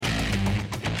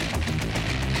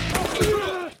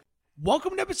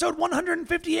Welcome to episode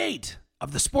 158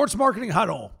 of the Sports Marketing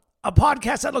Huddle, a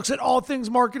podcast that looks at all things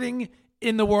marketing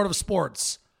in the world of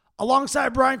sports.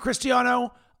 Alongside Brian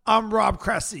Cristiano, I'm Rob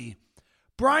Cressy.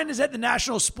 Brian is at the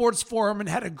National Sports Forum and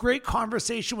had a great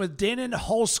conversation with Danon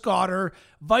Holzschlatter,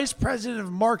 Vice President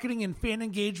of Marketing and Fan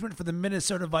Engagement for the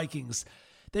Minnesota Vikings.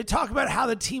 They talk about how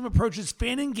the team approaches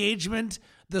fan engagement,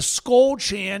 the Skol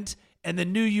chant, and the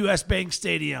new U.S. Bank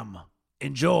Stadium.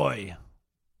 Enjoy.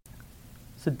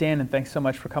 So Danon, thanks so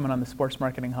much for coming on the Sports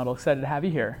Marketing Huddle. Excited to have you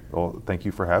here. Well, thank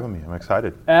you for having me. I'm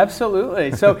excited.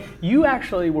 Absolutely. So you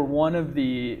actually were one of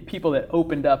the people that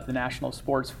opened up the National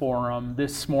Sports Forum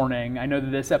this morning. I know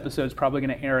that this episode is probably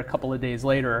going to air a couple of days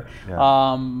later.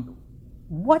 Yeah.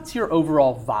 What's your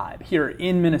overall vibe here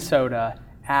in Minnesota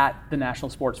at the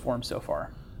National Sports Forum so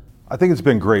far? I think it's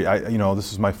been great.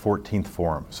 This is my 14th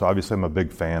forum, so obviously I'm a big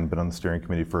fan, been on the steering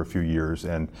committee for a few years,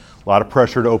 and a lot of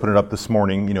pressure to open it up this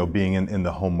morning, being in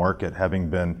the home market, having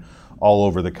been all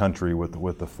over the country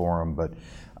with the forum. But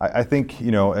I think,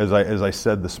 as I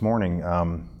said this morning,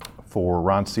 for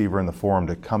Ron Seaver and the forum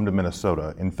to come to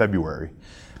Minnesota in February,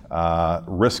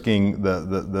 risking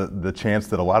the chance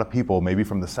that a lot of people, maybe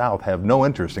from the South, have no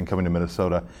interest in coming to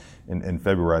Minnesota in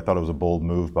February. I thought it was a bold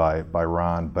move by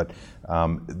Ron, but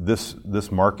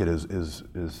this market is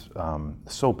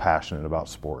so passionate about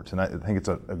sports, and I think it's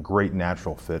a great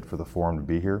natural fit for the forum to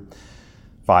be here.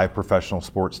 5 professional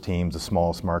sports teams, the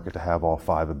smallest market to have all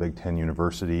 5, a Big Ten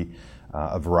university,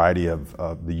 a variety of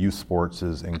the youth sports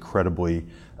is incredibly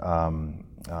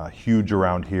huge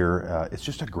around here. It's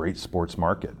just a great sports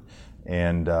market,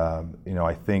 and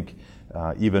I think.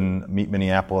 Even Meet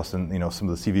Minneapolis and some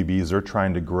of the CVBs, they're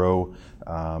trying to grow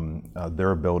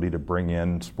their ability to bring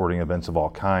in sporting events of all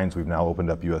kinds. We've now opened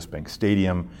up U.S. Bank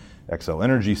Stadium, XL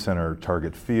Energy Center,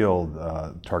 Target Field.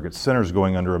 Target Center's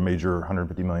going under a major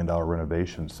 $150 million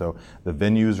renovation. So the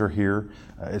venues are here.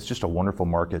 It's just a wonderful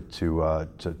market to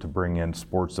bring in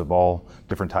sports of all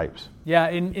different types. Yeah,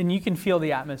 and you can feel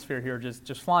the atmosphere here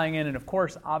just flying in. And of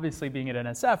course, obviously being at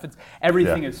NSF, it's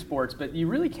everything is sports, but you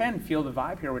really can feel the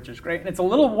vibe here, which is great. And it's a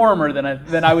little warmer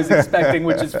than I was expecting,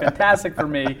 which is fantastic for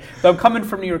me. Though I'm coming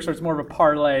from New York, so it's more of a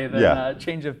parlay than a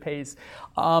change of pace.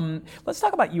 Let's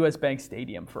talk about U.S. Bank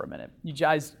Stadium for a minute. You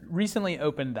guys recently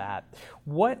opened that.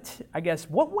 What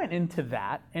went into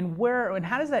that, and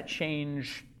how does that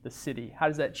change the city? How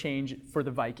does that change for the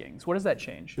Vikings? What does that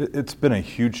change? It's been a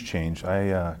huge change.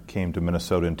 I came to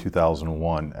Minnesota in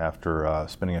 2001 after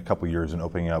spending a couple years and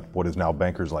opening up what is now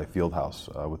Bankers Life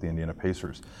Fieldhouse with the Indiana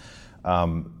Pacers.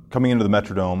 Coming into the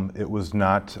Metrodome, it was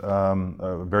not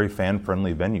a very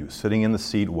fan-friendly venue. Sitting in the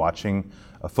seat watching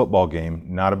a football game,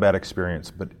 not a bad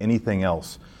experience, but anything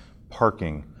else,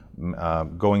 parking,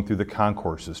 going through the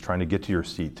concourses, trying to get to your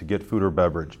seat, to get food or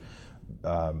beverage,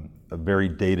 a very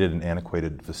dated and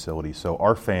antiquated facility. So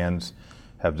our fans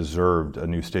have deserved a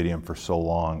new stadium for so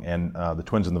long, and the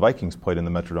Twins and the Vikings played in the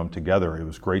Metrodome together. It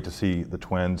was great to see the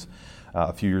Twins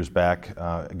a few years back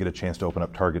get a chance to open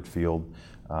up Target Field.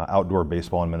 Outdoor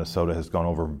baseball in Minnesota has gone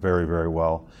over very, very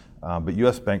well. But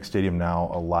U.S. Bank Stadium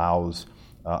now allows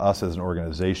us as an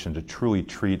organization to truly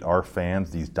treat our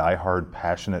fans, these diehard,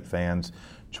 passionate fans,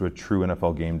 to a true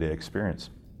NFL game day experience.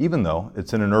 Even though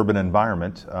it's in an urban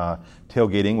environment,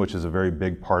 tailgating, which is a very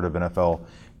big part of NFL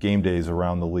game days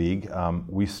around the league,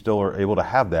 we still are able to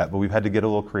have that, but we've had to get a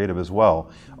little creative as well,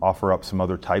 offer up some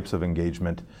other types of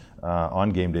engagement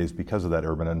on game days because of that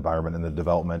urban environment and the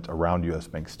development around U.S.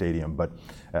 Bank Stadium. But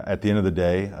at the end of the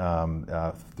day,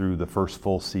 through the first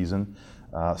full season,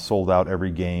 sold out every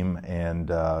game, and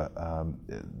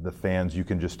the fans, you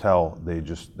can just tell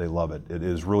they love it. It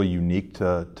is really unique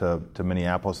to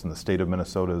Minneapolis and the state of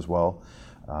Minnesota as well.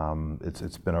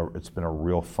 It's been a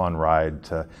real fun ride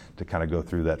to kind of go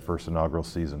through that first inaugural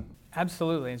season.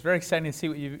 Absolutely. It's very exciting to see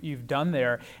what you've done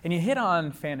there. And you hit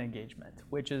on fan engagement,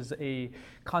 which is a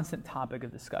constant topic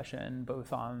of discussion,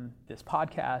 both on this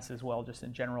podcast as well just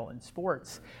in general in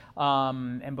sports.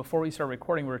 And before we started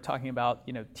recording, we were talking about,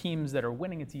 teams that are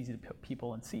winning, it's easy to put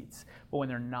people in seats. But when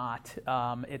they're not,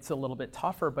 it's a little bit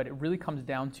tougher. But it really comes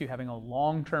down to having a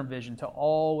long-term vision to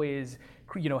always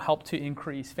help to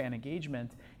increase fan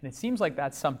engagement. And it seems like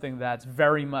that's something that's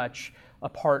very much a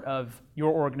part of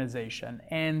your organization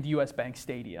and U.S. Bank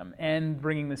Stadium and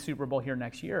bringing the Super Bowl here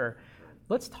next year.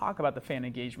 Let's talk about the fan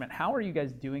engagement. How are you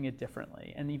guys doing it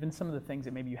differently? And even some of the things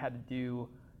that maybe you had to do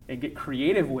and get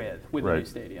creative with the new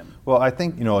stadium. Well, I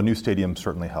think, a new stadium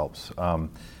certainly helps,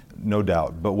 no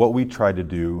doubt. But what we tried to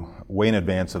do way in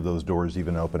advance of those doors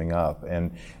even opening up,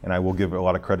 and I will give a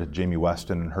lot of credit to Jamie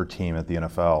Weston and her team at the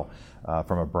NFL,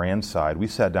 from a brand side, we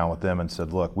sat down with them and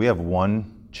said, look, we have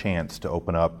one chance to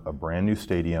open up a brand new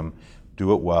stadium,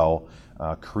 do it well,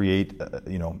 create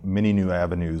many new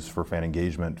avenues for fan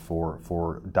engagement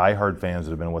for diehard fans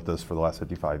that have been with us for the last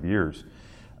 55 years.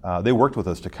 They worked with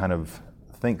us to kind of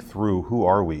think through, who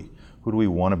are we? Who do we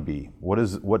want to be?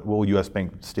 What will US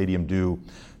Bank Stadium do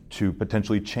to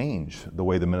potentially change the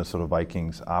way the Minnesota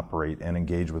Vikings operate and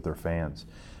engage with their fans?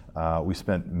 We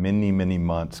spent many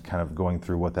months kind of going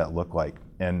through what that looked like,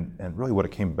 and really what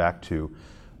it came back to,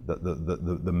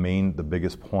 the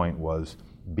biggest point was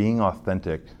being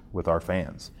authentic with our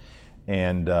fans.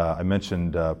 And I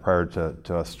mentioned prior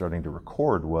to us starting to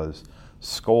record was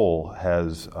Skol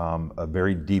has a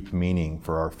very deep meaning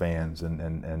for our fans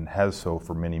and has so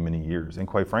for many years. And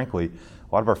quite frankly,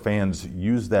 a lot of our fans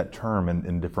use that term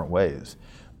in different ways.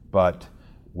 But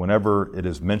whenever it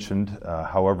is mentioned,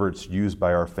 however it's used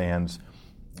by our fans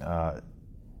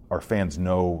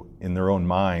know in their own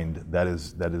mind that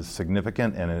is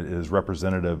significant and it is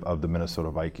representative of the Minnesota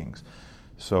Vikings.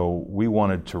 So we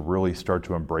wanted to really start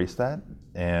to embrace that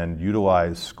and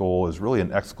utilize Skol as really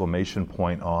an exclamation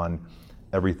point on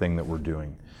everything that we're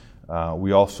doing.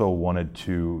 We also wanted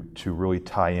to really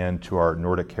tie in to our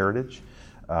Nordic heritage.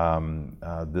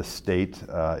 This state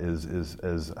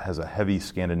has a heavy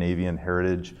Scandinavian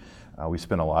heritage. We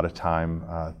spent a lot of time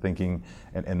thinking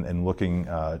and looking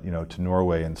to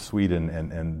Norway and Sweden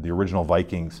and the original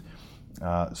Vikings.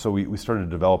 So we started to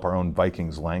develop our own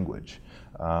Vikings language.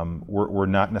 We're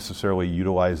not necessarily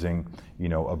utilizing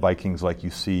a Vikings like you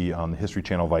see on the History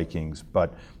Channel Vikings,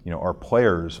 but our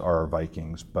players are our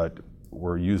Vikings, but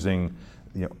we're using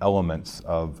elements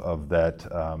of that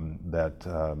of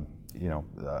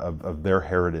their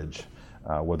heritage,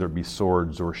 whether it be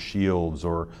swords or shields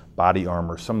or body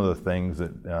armor, some of the things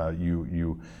that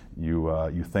you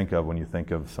think of when you think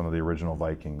of some of the original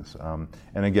Vikings.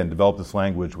 And again, develop this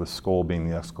language with Skol being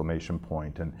the exclamation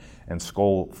point. And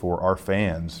Skol for our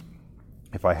fans,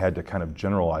 if I had to kind of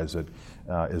generalize it,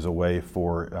 is a way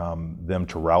for them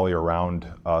to rally around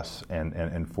us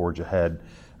and forge ahead.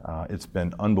 It's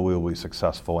been unbelievably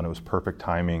successful, and it was perfect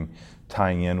timing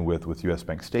tying in with US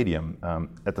Bank Stadium.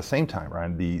 At the same time,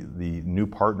 Ryan, the new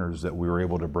partners that we were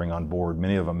able to bring on board,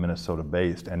 many of them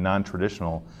Minnesota-based and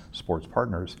non-traditional sports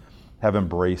partners, have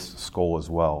embraced Skol as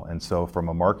well. And so from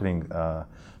a marketing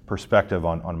perspective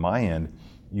on my end,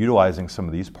 utilizing some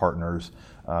of these partners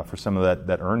for some of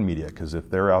that earned media, because if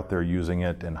they're out there using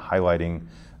it and highlighting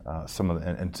some of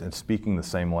and speaking the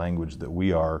same language that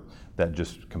we are, that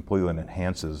just completely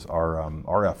enhances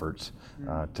our efforts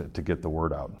to get the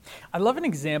word out. I'd love an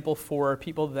example for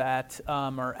people that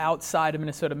are outside of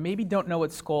Minnesota, maybe don't know what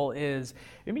Skol is.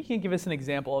 Maybe you can give us an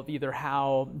example of either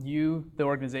how you, the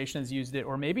organization, has used it,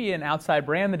 or maybe an outside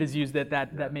brand that has used it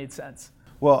that made sense.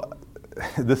 Well,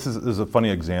 this is a funny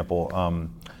example.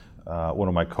 One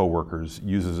of my coworkers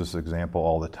uses this example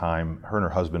all the time. Her and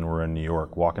her husband were in New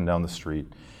York walking down the street,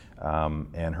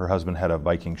 and her husband had a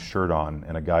Vikings shirt on,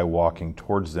 and a guy walking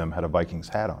towards them had a Vikings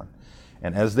hat on.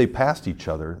 And as they passed each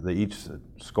other, they each said,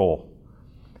 Skol.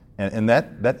 And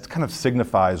that kind of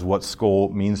signifies what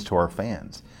Skol means to our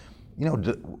fans.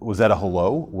 Was that a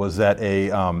hello? Was that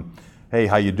a, hey,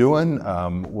 how you doing?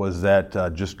 Was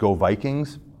that just go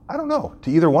Vikings? I don't know.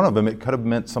 To either one of them, it could have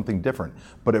meant something different,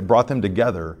 but it brought them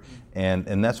together,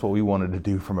 and that's what we wanted to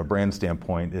do from a brand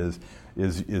standpoint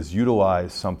is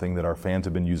utilize something that our fans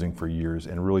have been using for years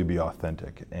and really be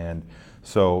authentic. And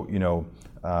so,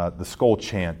 the Skol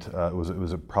chant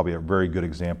was probably a very good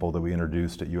example that we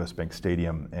introduced at US Bank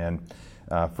Stadium. And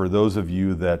for those of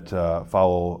you that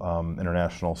follow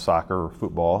international soccer or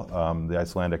football, the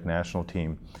Icelandic national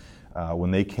team,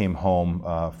 when they came home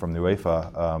from the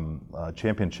UEFA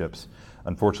championships,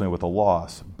 unfortunately with a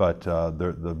loss, but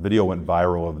the video went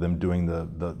viral of them doing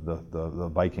the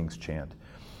Vikings chant.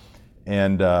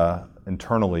 And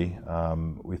internally,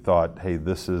 we thought, hey,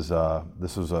 this is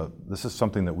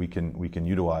something that we can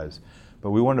utilize. But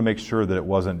we wanted to make sure that it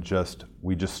wasn't just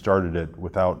we just started it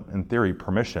without, in theory,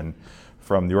 permission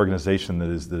from the organization that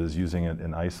is using it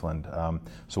in Iceland.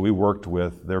 So we worked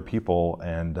with their people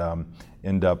and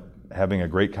end up having a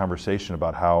great conversation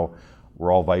about how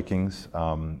we're all Vikings.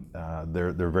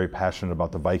 They're very passionate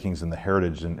about the Vikings and the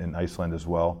heritage in Iceland as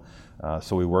well.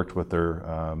 So we worked with their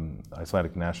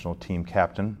Icelandic national team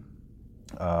captain,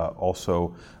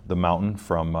 also the Mountain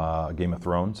from Game of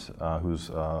Thrones, who's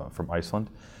from Iceland.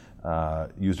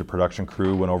 Used a production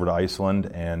crew, went over to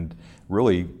Iceland, and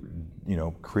really,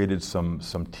 created some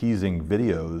teasing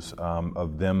videos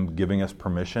of them giving us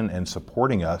permission and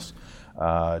supporting us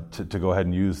to go ahead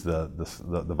and use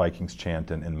the Vikings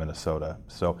chant in Minnesota.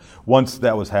 So once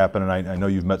that was happening, I know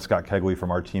you've met Scott Kegley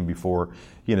from our team before.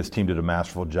 He and his team did a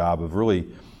masterful job of really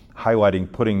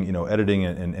highlighting, putting, editing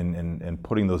and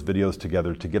putting those videos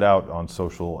together to get out on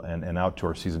social and out to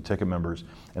our season ticket members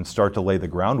and start to lay the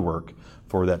groundwork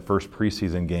for that first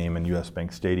preseason game in US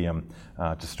Bank Stadium,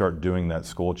 to start doing that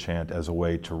Skol chant as a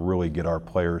way to really get our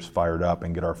players fired up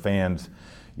and get our fans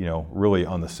really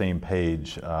on the same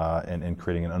page, and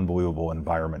creating an unbelievable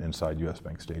environment inside US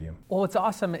Bank Stadium. Well, what's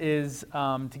awesome is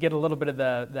to get a little bit of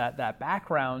that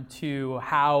background to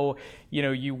how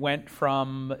you went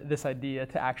from this idea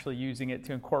to actually using it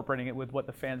to incorporating it with what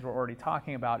the fans were already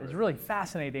talking about is really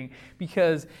fascinating,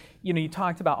 because you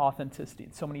talked about authenticity,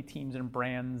 and so many teams and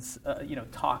brands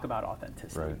talk about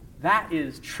authenticity. Right. That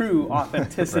is true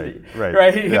authenticity,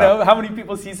 right? How many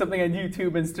people see something on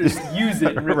YouTube and just use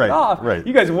it and rip it off? Right.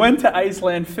 You guys went to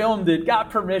Iceland, filmed it, got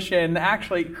permission,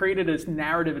 actually created a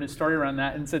narrative and a story around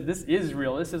that, and said, this is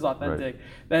real, this is authentic. Right.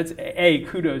 That's A,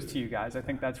 kudos to you guys. I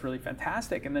think that's really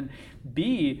fantastic. And then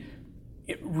B,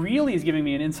 it really is giving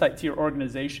me an insight to your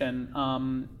organization,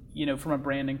 from a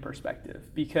branding perspective,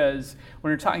 because when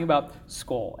you're talking about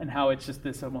Skol and how it's just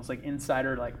this almost like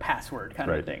insider password kind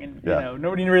of thing, and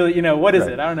nobody really what is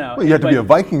it? I don't know. Well, you have to be a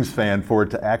Vikings fan for it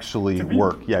to actually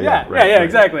work. Yeah,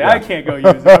 exactly. Yeah. I can't go use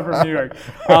it. I'm from New York,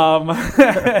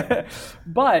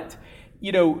 but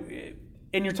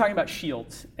and you're talking about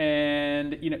shields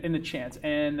and in the chants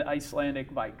and Icelandic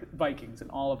Vikings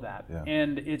and all of that,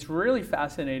 and it's really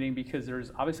fascinating because there's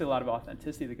obviously a lot of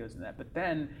authenticity that goes in that, but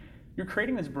then you're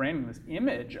creating this branding, this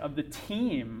image of the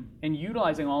team, and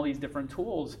utilizing all these different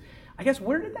tools. I guess,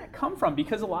 where did that come from?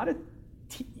 Because a lot of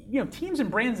teams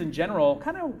and brands in general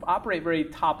kind of operate very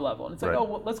top level, and it's like,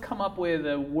 let's come up with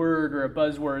a word or a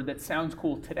buzzword that sounds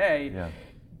cool today. Yeah.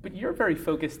 But you're very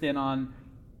focused in on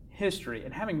history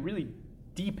and having really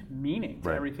deep meaning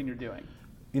to everything you're doing.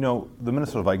 The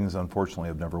Minnesota Vikings, unfortunately,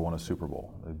 have never won a Super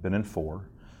Bowl. They've been in 4,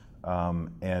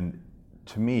 and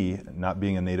to me, not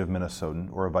being a native Minnesotan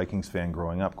or a Vikings fan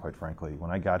growing up, quite frankly, when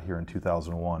I got here in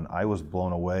 2001, I was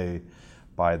blown away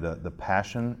by the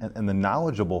passion and the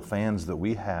knowledgeable fans that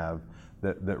we have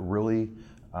that really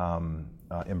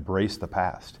embrace the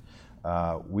past.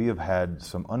 We have had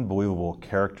some unbelievable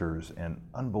characters and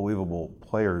unbelievable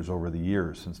players over the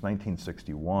years since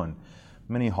 1961.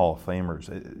 Many Hall of Famers.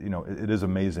 It is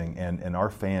amazing, and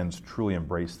our fans truly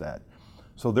embrace that.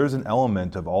 So there's an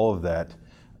element of all of that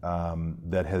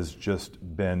that has just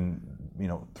been,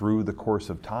 through the course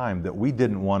of time, that we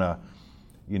didn't want to,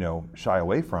 shy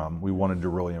away from. We wanted to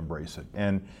really embrace it.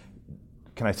 And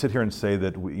can I sit here and say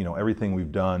that everything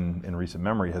we've done in recent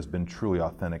memory has been truly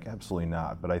authentic? Absolutely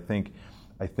not. But I think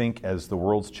as the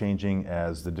world's changing,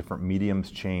 as the different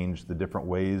mediums change, the different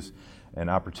ways and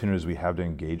opportunities we have to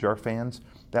engage our fans,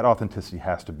 that authenticity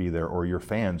has to be there, or your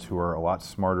fans, who are a lot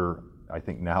smarter, I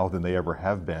think, now than they ever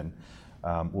have been,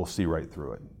 will see right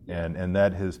through it. And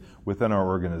that has, within our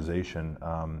organization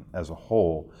as a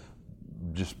whole,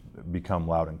 just become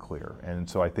loud and clear. And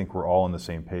so I think we're all on the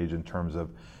same page in terms of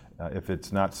if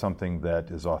it's not something that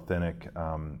is authentic,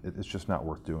 it's just not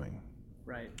worth doing.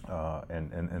 Right.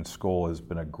 And Skol has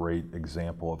been a great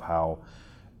example of how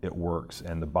it works,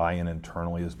 and the buy-in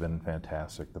internally has been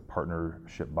fantastic. The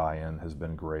partnership buy-in has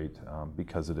been great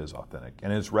because it is authentic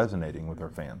and it's resonating with our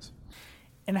fans.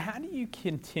 And how do you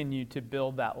continue to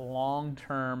build that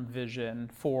long-term vision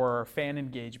for fan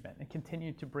engagement and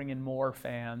continue to bring in more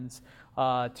fans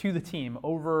to the team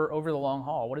over the long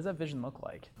haul? What does that vision look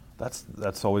like?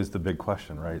 That's always the big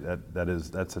question, right?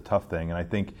 That's a tough thing, and I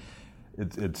think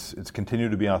it's continued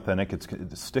to be authentic. It's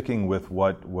sticking with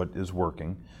what is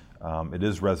working. It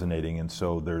is resonating, and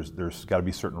so there's got to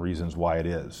be certain reasons why it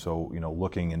is. So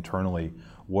looking internally,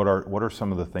 what are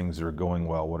some of the things that are going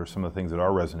well? What are some of the things that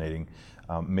are resonating?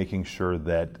 Making sure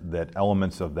that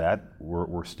elements of that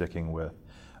we're sticking with.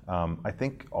 I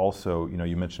think also,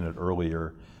 you mentioned it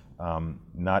earlier.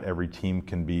 Not every team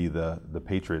can be the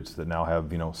Patriots that now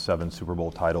have 7 Super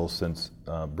Bowl titles since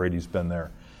Brady's been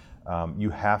there. You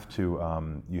have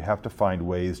to find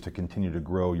ways to continue to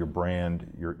grow your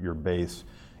brand, your base,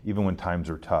 even when times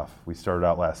are tough. We started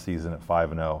out last season at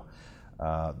 5-0.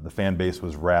 The fan base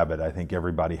was rabid. I think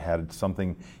everybody had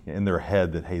something in their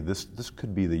head that, hey, this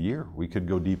could be the year. We could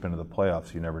go deep into the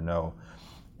playoffs. You never know.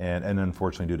 And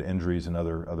unfortunately, due to injuries and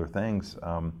other things,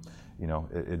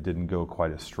 it didn't go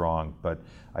quite as strong. But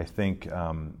I think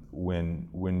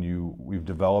we've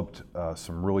developed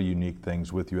some really unique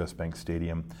things with US Bank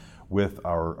Stadium, with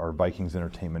our Vikings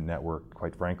Entertainment Network.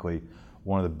 Quite frankly,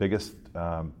 one of the biggest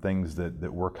things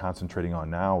that we're concentrating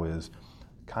on now is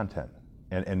content.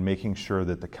 And making sure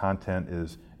that the content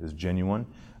is genuine.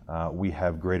 We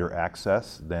have greater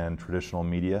access than traditional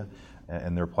media,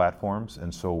 and their platforms,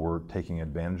 and so we're taking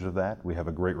advantage of that. We have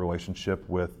a great relationship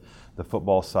with the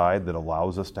football side that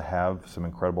allows us to have some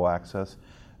incredible access,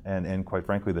 and quite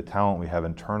frankly, the talent we have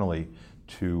internally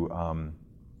to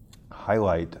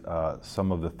highlight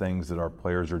some of the things that our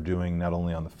players are doing, not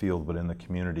only on the field but in the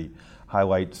community.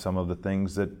 Highlight some of the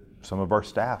things that some of our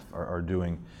staff are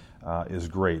doing is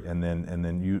great, and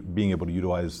then you being able to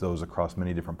utilize those across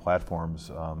many different platforms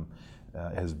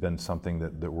has been something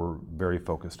that we're very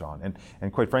focused on.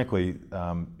 And quite frankly,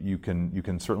 you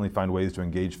can certainly find ways to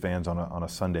engage fans on a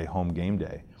Sunday home game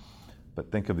day,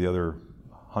 but think of the other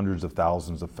hundreds of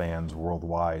thousands of fans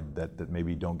worldwide that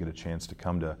maybe don't get a chance to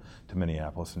come to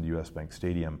Minneapolis and to US Bank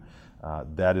Stadium.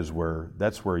 That's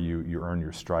where you earn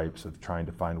your stripes of trying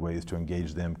to find ways to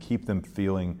engage them, keep them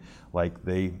feeling like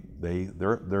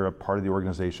they're a part of the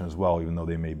organization as well, even though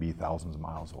they may be thousands of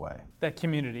miles away. That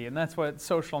community, and that's what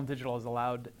social and digital has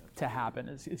allowed to happen,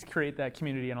 is create that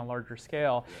community on a larger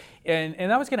scale.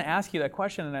 And I was going to ask you that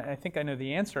question, and I think I know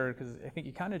the answer because I think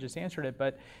you kind of just answered it,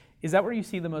 but is that where you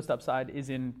see the most upside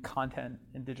is in content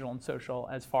and digital and social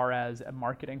as far as a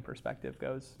marketing perspective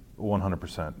goes?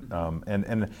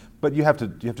 100%. But you have to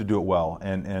do it well.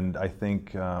 And I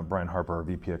think Brian Harper, our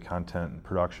VP of Content and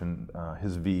Production,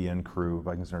 his VEN crew,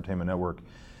 Vikings Entertainment Network,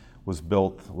 was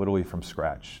built literally from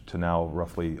scratch to now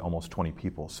roughly almost 20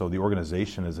 people. So the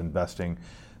organization is investing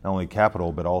not only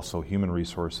capital but also human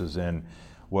resources in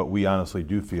what we honestly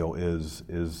do feel is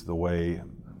the way,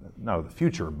 not of the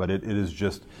future, but it is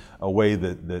just a way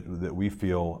that we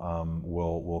feel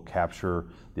will capture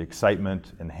the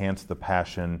excitement, enhance the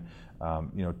passion,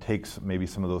 takes maybe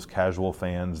some of those casual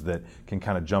fans that can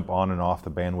kind of jump on and off the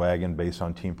bandwagon based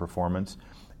on team performance,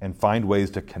 and find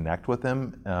ways to connect with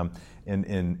them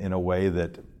in a way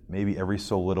that maybe every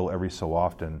so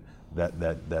often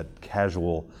that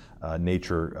casual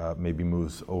nature maybe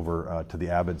moves over to the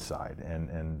avid side.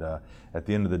 And at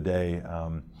the end of the day,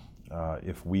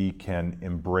 if we can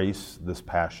embrace this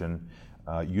passion,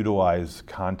 utilize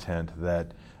content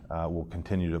that will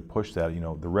continue to push that,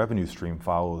 the revenue stream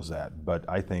follows that. But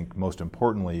I think most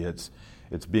importantly, it's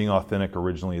being authentic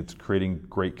originally, it's creating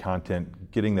great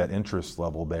content, getting that interest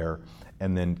level there,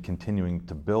 and then continuing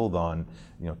to build on,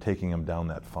 taking them down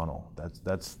that funnel.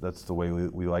 That's the way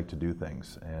we like to do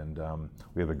things. And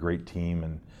we have a great team,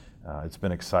 and it's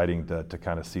been exciting to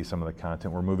kind of see some of the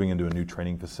content. We're moving into a new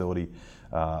training facility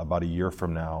about a year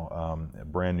from now, a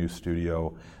brand new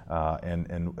studio,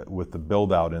 and with the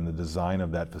build out and the design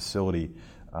of that facility,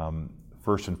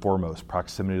 first and foremost,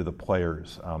 proximity to the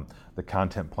players, the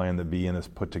content plan that VEN has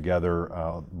put together,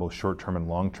 both short-term and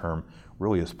long-term,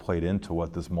 really has played into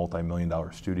what this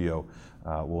multi-million-dollar studio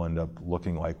will end up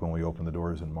looking like when we open the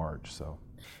doors in March. So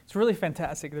it's really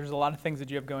fantastic. There's a lot of things that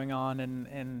you have going on,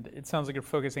 and it sounds like you're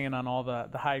focusing in on all the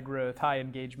high growth, high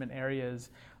engagement areas.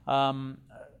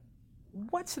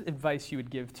 What's advice you would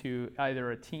give to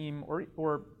either a team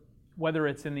or whether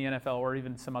it's in the NFL or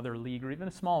even some other league or even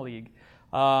a small league,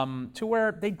 to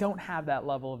where they don't have that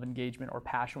level of engagement or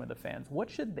passion with the fans? What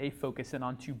should they focus in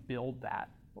on to build that?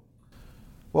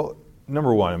 Well,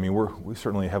 number one, we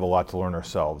certainly have a lot to learn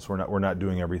ourselves. We're not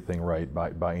doing everything right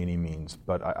by any means,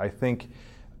 but I think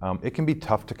it can be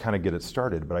tough to kind of get it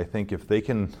started. But I think if they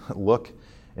can look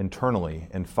internally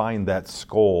and find that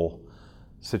Skol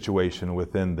situation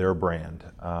within their brand,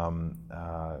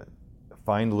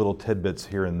 find little tidbits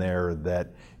here and there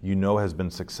that has been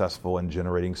successful in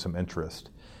generating some interest,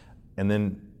 and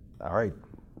then, all right,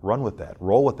 run with that,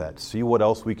 roll with that, see what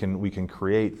else we can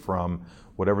create from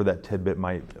whatever that tidbit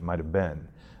might have been,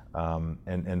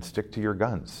 and stick to your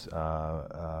guns.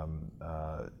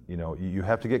 You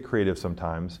have to get creative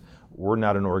sometimes. We're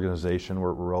not an organization.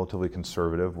 We're relatively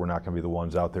conservative. We're not going to be the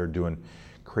ones out there doing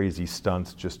crazy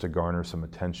stunts just to garner some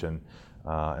attention.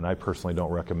 And I personally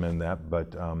don't recommend that,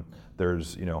 but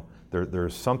there's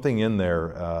something in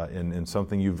there, in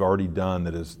something you've already done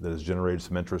that has generated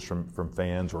some interest from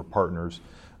fans or partners.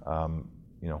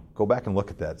 Go back and look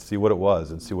at that, see what it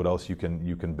was, and see what else you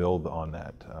can build on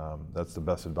that. That's the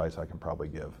best advice I can probably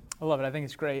give. I love it. I think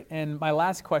it's great. And my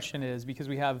last question is, because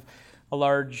we have a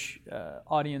large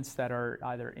audience that are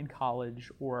either in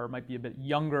college or might be a bit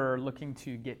younger, looking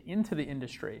to get into the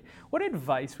industry, what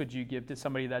advice would you give to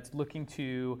somebody that's looking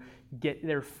to get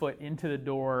their foot into the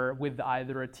door with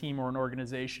either a team or an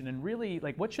organization, and really,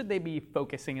 what should they be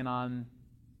focusing in on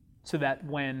so that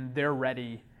when they're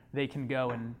ready, they can go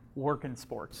and work in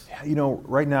sports?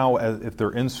 Right now, if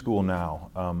they're in school now,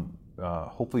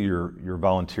 hopefully you're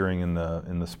volunteering in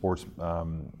the sports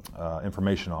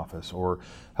information office or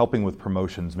helping with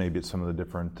promotions, maybe at some of the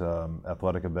different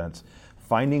athletic events,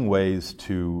 finding ways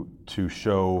to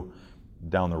show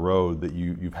down the road that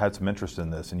you've had some interest in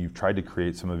this and you've tried to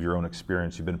create some of your own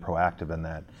experience. You've been proactive in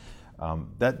that.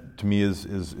 That to me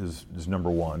is number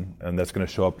one, and that's going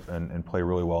to show up and play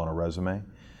really well on a resume.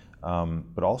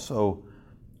 But also,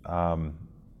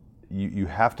 you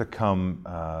have to come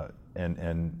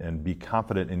and be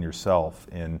confident in yourself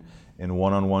in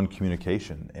one-on-one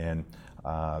communication and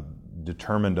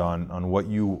determined on what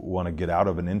you want to get out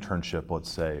of an internship, let's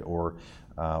say, or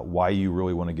why you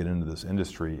really want to get into this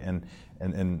industry.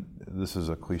 And this is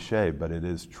a cliche, but it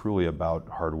is truly about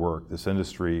hard work. This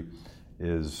industry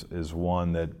is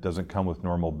one that doesn't come with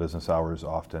normal business hours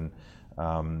often.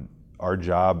 Our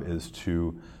job is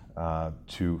to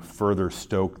further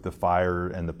stoke the fire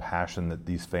and the passion that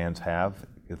these fans have.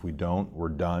 If we don't, we're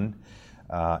done.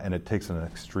 And it takes an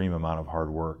extreme amount of hard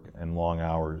work and long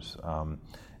hours.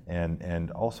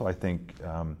 And also, I think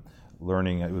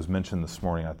learning, it was mentioned this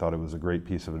morning, I thought it was a great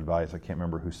piece of advice. I can't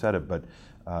remember who said it, but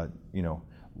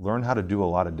learn how to do a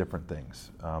lot of different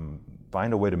things.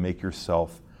 Find a way to make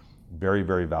yourself very,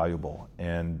 very valuable.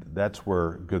 And that's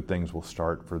where good things will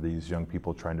start for these young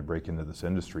people trying to break into this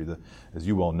industry. As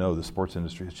you well know, the sports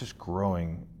industry is just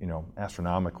growing,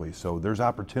 astronomically. So there's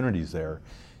opportunities there.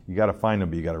 You got to find them,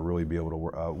 but you got to really be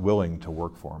able to willing to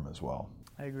work for them as well.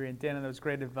 I agree, and Dana, that was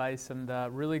great advice and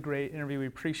really great interview. We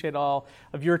appreciate all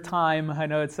of your time. I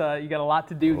know it's you got a lot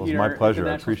to do here. It was my pleasure.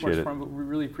 I appreciate it. But we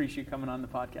really appreciate you coming on the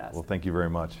podcast. Well, thank you very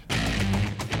much.